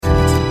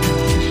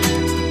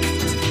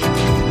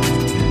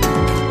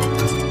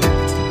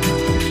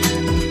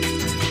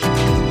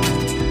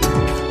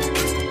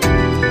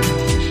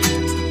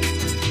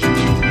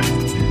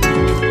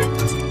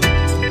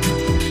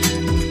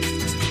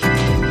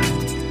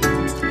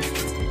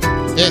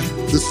Hey,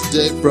 this is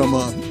Dave from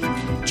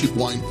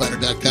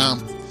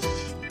cheapwinefinder.com.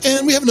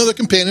 And we have another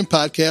companion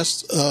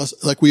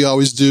podcast, like we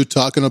always do,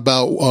 talking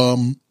about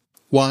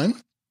wine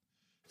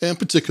and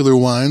particular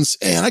wines.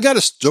 And I got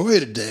a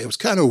story today. It was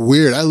kind of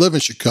weird. I live in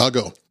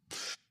Chicago,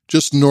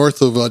 just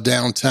north of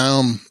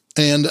downtown.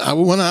 And I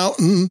went out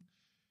and,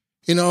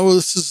 you know,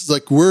 this is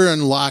like we're in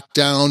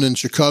lockdown in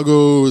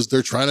Chicago.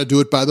 They're trying to do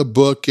it by the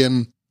book.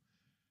 And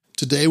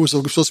today was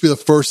supposed to be the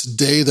first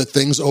day that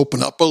things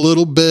open up a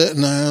little bit.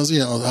 And I was,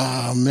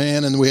 oh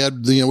man. And we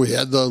had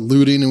the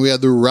looting and we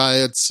had the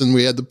riots and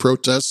we had the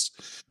protests.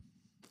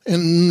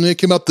 And it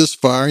came up this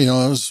far, I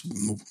was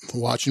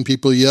watching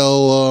people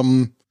yell,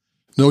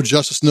 no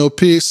justice, no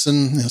peace.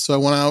 And so I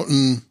went out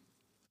and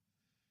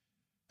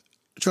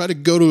tried to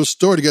go to a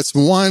store to get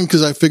some wine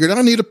because I figured I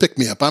don't need to pick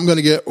me up. I'm going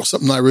to get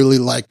something I really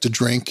like to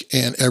drink.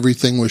 And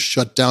everything was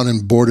shut down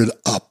and boarded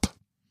up.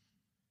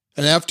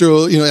 And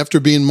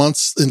after being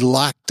months in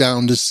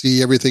lockdown, to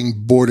see everything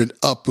boarded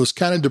up was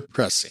kind of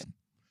depressing.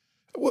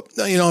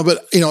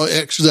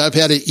 Actually, I've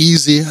had it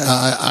easy.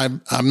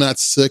 I'm not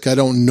sick. I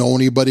don't know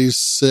anybody who's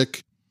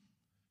sick.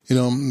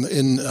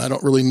 And I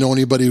don't really know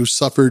anybody who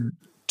suffered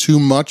too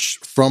much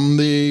from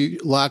the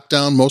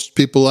lockdown. Most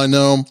people I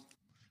know,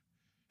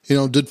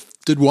 did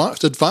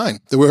fine.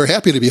 They were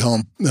happy to be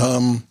home.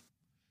 But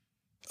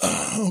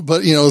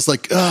it's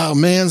like, oh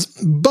man,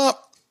 but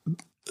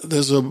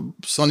there's a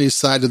sunny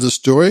side to the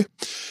story,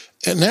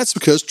 and that's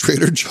because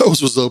Trader Joe's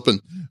was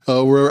open.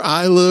 Where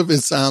I live,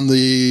 it's on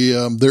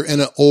they're in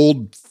an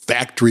old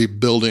factory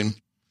building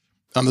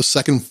on the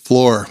second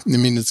floor. I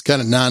mean, it's kind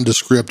of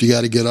nondescript. You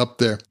got to get up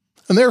there,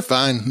 and they're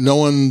fine. No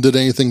one did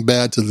anything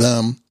bad to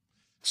them.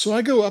 So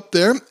I go up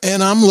there,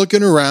 and I'm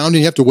looking around, and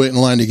you have to wait in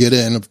line to get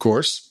in, of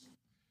course.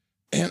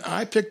 And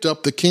I picked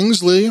up the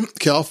Kingsley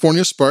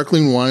California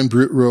Sparkling Wine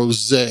Brut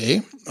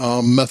Rosé,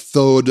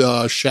 Méthode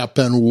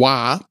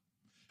Champenoise,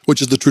 which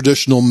is the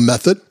traditional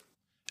method.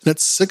 And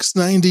it's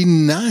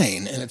 $6.99,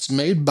 and it's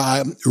made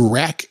by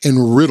Rack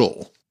and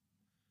Riddle.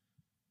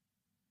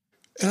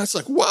 And it's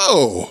like,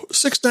 whoa,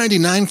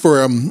 $6.99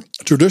 for a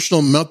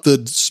traditional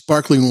method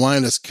sparkling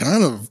wine is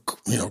kind of,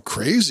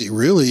 crazy,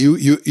 really.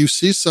 You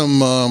see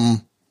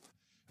some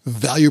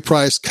value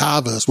price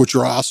cavas, which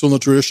are also in the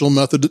traditional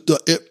method.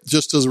 It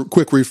just as a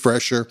quick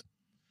refresher,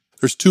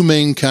 there's two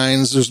main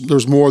kinds.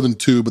 There's more than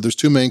two, but there's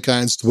two main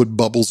kinds to put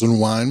bubbles in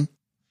wine.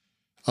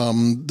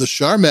 The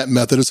Charmat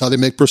method is how they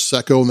make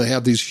Prosecco, and they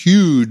have these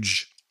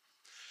huge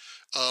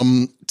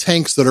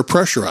tanks that are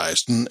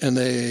pressurized, and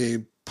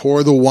they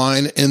pour the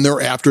wine in there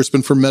after it's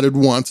been fermented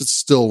once. It's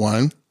still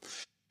wine.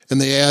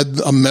 And they add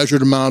a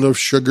measured amount of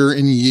sugar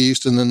and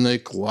yeast, and then they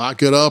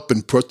lock it up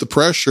and put the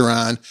pressure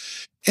on.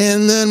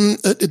 And then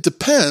it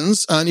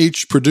depends on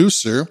each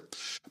producer,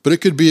 but it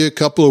could be a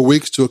couple of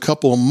weeks to a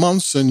couple of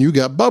months, and you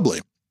got bubbly.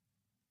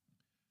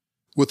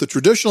 With the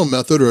traditional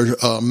method, or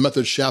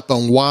method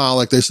Champenoise,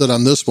 like they said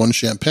on this one,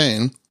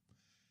 champagne,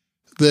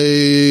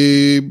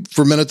 they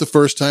ferment it the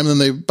first time, and then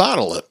they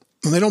bottle it.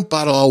 And they don't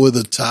bottle all the way to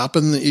the top.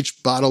 And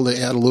each bottle, they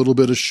add a little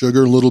bit of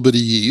sugar, a little bit of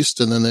yeast,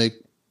 and then they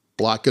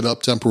block it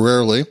up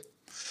temporarily.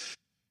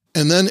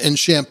 And then in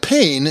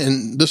champagne,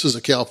 and this is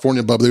a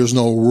California bubbly, there's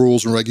no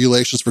rules and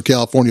regulations for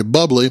California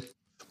bubbly,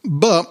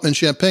 but in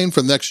champagne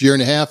for the next year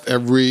and a half,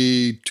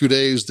 every 2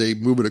 days, they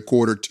move it a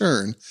quarter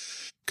turn,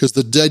 because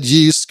the dead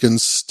yeast can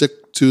stick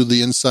to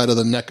the inside of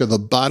the neck of the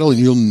bottle and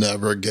you'll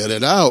never get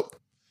it out.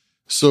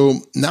 So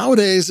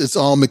nowadays it's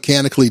all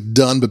mechanically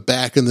done, but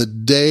back in the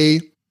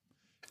day,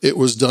 it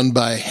was done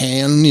by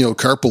hand,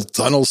 carpal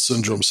tunnel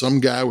syndrome.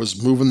 Some guy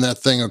was moving that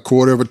thing a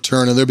quarter of a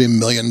turn and there'd be 1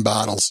 million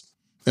bottles.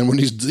 And when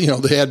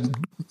they had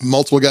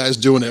multiple guys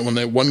doing it.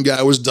 When one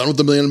guy was done with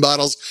 1 million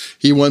bottles,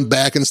 he went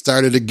back and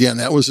started again.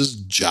 That was his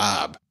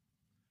job.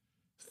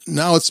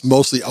 Now it's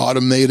mostly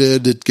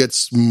automated. It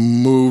gets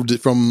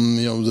moved from,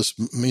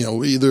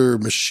 either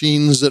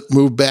machines that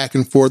move back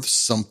and forth,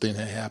 something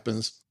that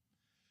happens.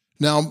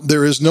 Now,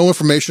 there is no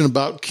information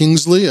about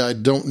Kingsley. I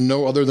don't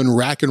know other than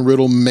Rack and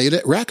Riddle made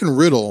it. Rack and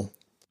Riddle,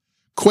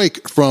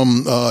 Quake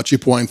from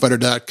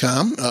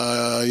cheapwinefinder.com.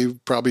 He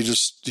probably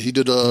he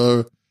did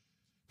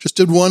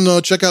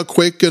one, check out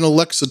Quake and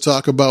Alexa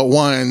talk about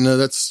wine.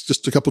 That's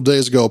just a couple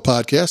days ago,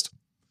 podcast.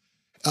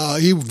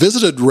 He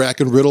visited Rack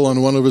and Riddle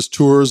on one of his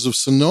tours of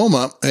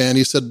Sonoma, and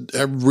he said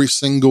every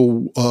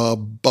single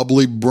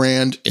bubbly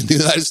brand in the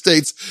United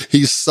States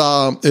he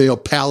saw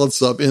pallets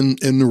of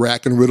in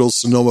Rack and Riddle's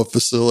Sonoma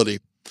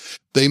facility.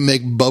 They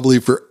make bubbly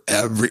for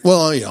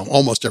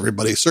almost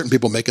everybody. Certain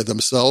people make it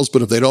themselves,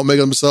 but if they don't make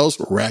it themselves,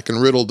 Rack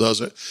and Riddle does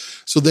it.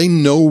 So they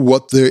know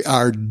what they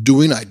are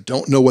doing. I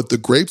don't know what the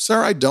grapes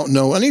are. I don't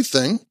know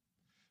anything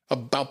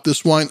about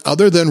this wine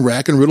other than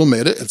Rack and Riddle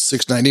made it at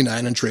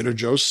 $6.99 and Trader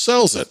Joe's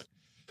sells it.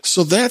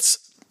 So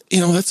that's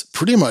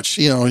pretty much,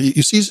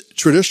 you see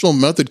traditional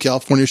method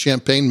California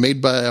champagne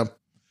made by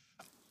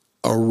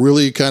a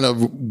really kind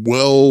of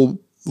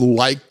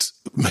well-liked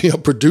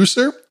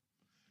producer.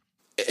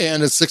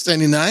 And it's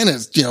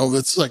 $6.99.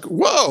 It's like,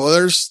 whoa,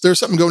 there's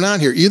something going on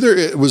here. Either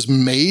it was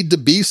made to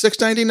be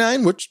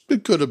 $6.99, which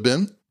it could have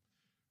been,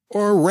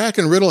 or Rack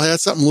and Riddle had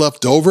something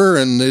left over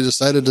and they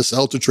decided to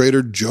sell to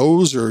Trader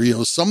Joe's, or,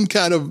 some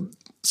kind of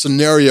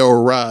scenario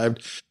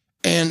arrived.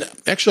 And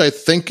actually, I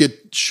think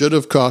it should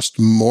have cost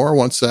more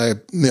once when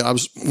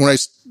I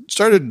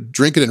started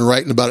drinking and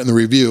writing about it in the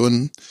review,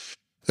 and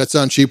that's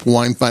on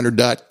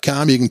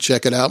cheapwinefinder.com. You can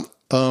check it out.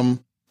 I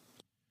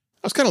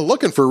was kind of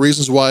looking for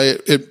reasons why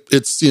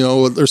it's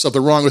there's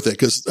something wrong with it,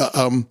 because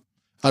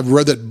I've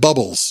read that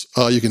bubbles,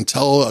 you can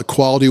tell a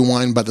quality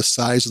wine by the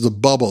size of the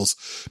bubbles,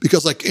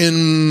 because like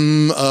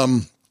even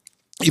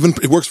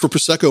it works for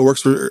Prosecco, it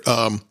works for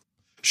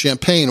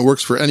Champagne, it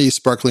works for any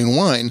sparkling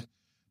wine.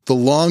 The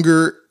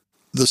longer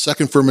the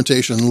second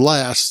fermentation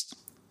lasts,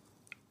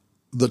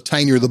 the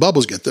tinier the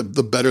bubbles get,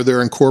 the better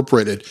they're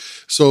incorporated.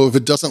 So if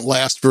it doesn't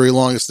last very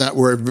long, it's not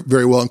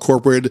very well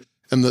incorporated,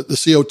 and the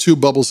CO2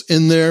 bubbles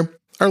in there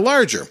are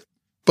larger.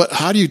 But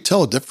how do you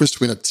tell a difference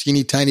between a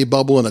teeny tiny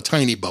bubble and a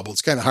tiny bubble?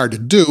 It's kind of hard to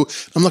do.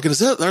 I'm looking,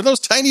 are those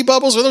tiny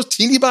bubbles? Are those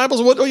teeny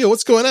bubbles?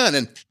 What's going on?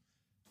 And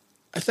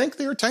I think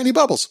they're tiny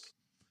bubbles.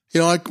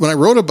 When I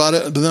wrote about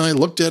it, then I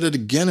looked at it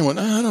again and went,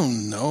 I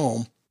don't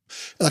know.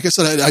 Like I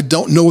said, I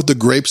don't know what the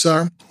grapes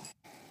are.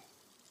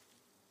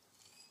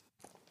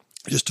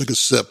 I just took a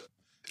sip.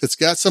 It's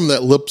got some of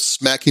that lip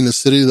smacking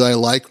acidity that I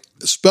like,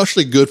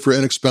 especially good for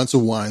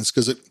inexpensive wines,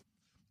 because if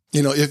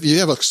you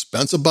have an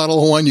expensive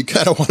bottle of wine, you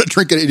kind of want to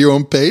drink it at your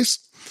own pace.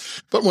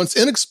 But when it's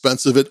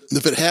inexpensive,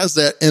 if it has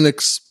that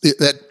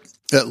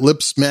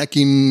lip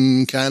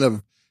smacking kind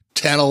of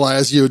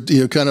tantalize you,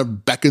 kind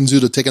of beckons you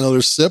to take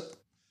another sip.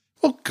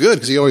 Well, good,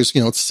 because you always,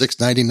 it's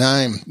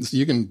 $6.99.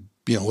 You can,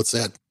 what's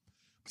that?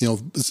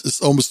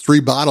 It's almost 3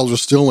 bottles are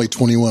still only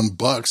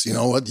 $21. You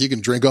know what? You can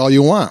drink all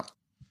you want.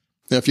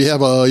 Now, if you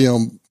have a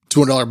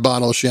 $200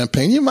 bottle of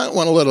champagne, you might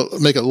want to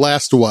make it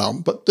last a while.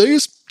 But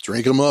these,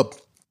 drink them up.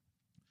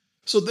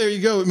 So there you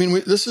go. I mean,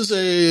 this is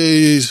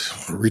a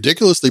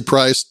ridiculously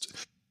priced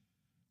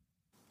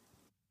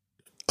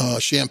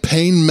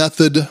champagne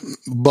method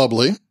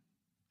bubbly,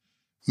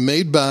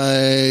 made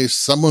by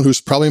someone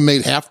who's probably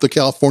made half the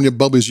California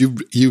bubblies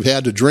you've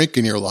had to drink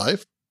in your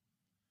life.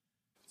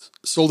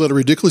 Sold at a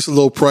ridiculously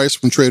low price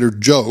from Trader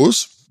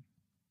Joe's.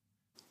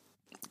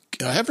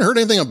 I haven't heard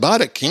anything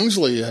about it.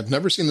 Kingsley, I've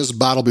never seen this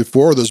bottle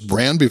before, this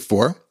brand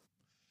before.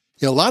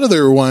 A lot of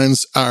their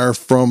wines their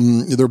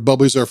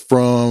bubblies are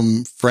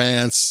from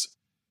France,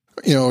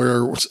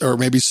 or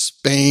maybe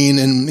Spain,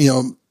 and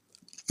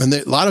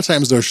a lot of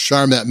times they're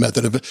Charmat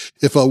method.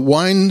 If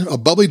a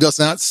bubbly does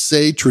not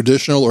say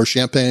traditional or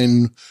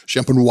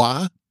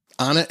champenois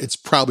on it, it's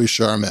probably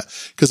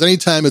Charmat. Because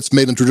anytime it's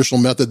made in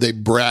traditional method, they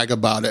brag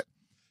about it.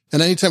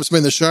 And anytime it's made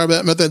in the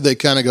Charmat method, they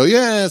kind of go,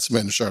 yeah, it's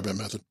made in the Charmat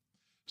method.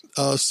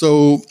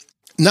 So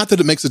not that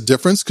it makes a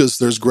difference, because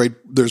there's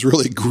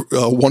really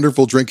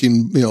wonderful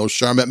drinking,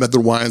 Charmat method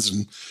wines.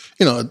 And,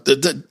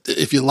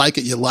 if you like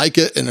it, you like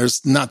it. And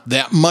there's not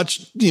that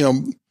much,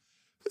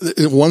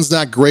 one's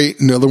not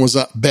great and the other one's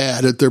not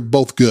bad. They're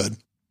both good.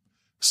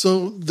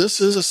 So this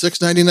is a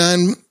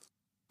 $6.99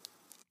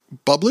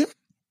 bubbly.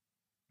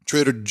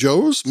 Trader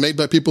Joe's, made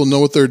by people who know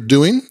what they're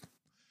doing.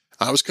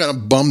 I was kind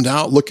of bummed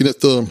out looking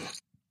at the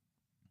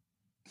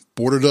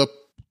boarded up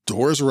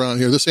doors around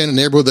here. This ain't a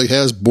neighborhood that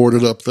has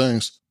boarded up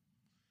things.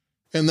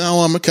 And now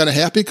I'm kind of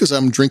happy, because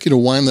I'm drinking a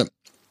wine that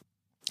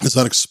is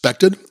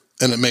unexpected,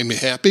 and it made me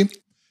happy.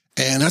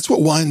 And that's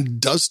what wine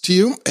does to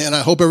you. And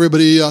I hope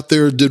everybody out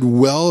there did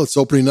well. It's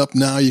opening up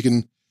now. You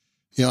can,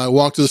 I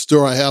walk to the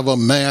store. I have a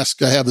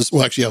mask. I have this,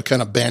 a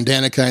kind of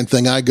bandana kind of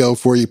thing I go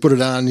for. You put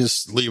it on, you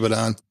just leave it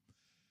on.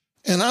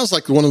 And I was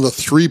like one of the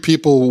 3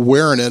 people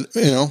wearing it,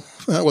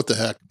 what the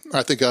heck.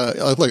 I think I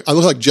look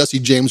like Jesse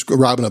James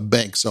robbing a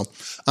bank. So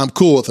I'm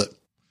cool with it.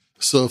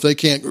 So if they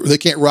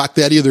can't rock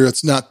that either,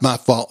 it's not my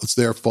fault. It's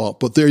their fault.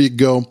 But there you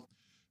go.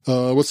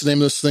 What's the name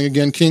of this thing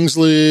again?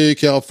 Kingsley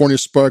California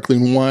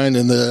Sparkling Wine,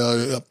 and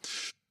the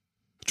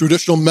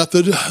traditional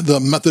method, the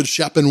method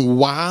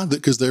champenois,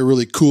 because they're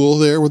really cool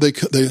there, where they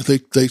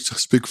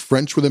speak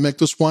French where they make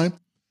this wine,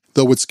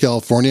 though it's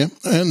California.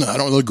 And I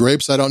don't know the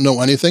grapes. I don't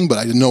know anything, but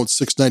I didn't know it's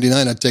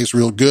 $6.99. It tastes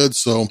real good.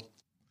 So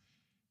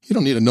you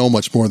don't need to know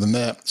much more than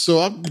that. So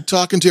I'll be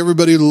talking to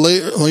everybody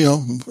later,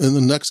 in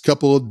the next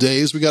couple of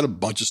days. We got a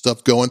bunch of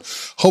stuff going.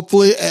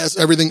 Hopefully, as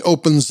everything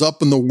opens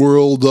up in the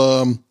world,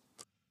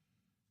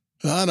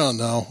 I don't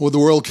know. Will the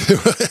world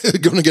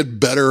going to get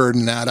better or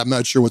not? I'm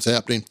not sure what's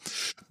happening.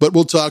 But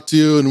we'll talk to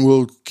you, and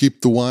we'll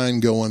keep the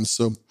wine going.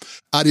 So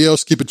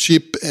adios, keep it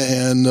cheap,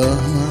 and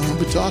we'll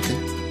be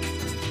talking.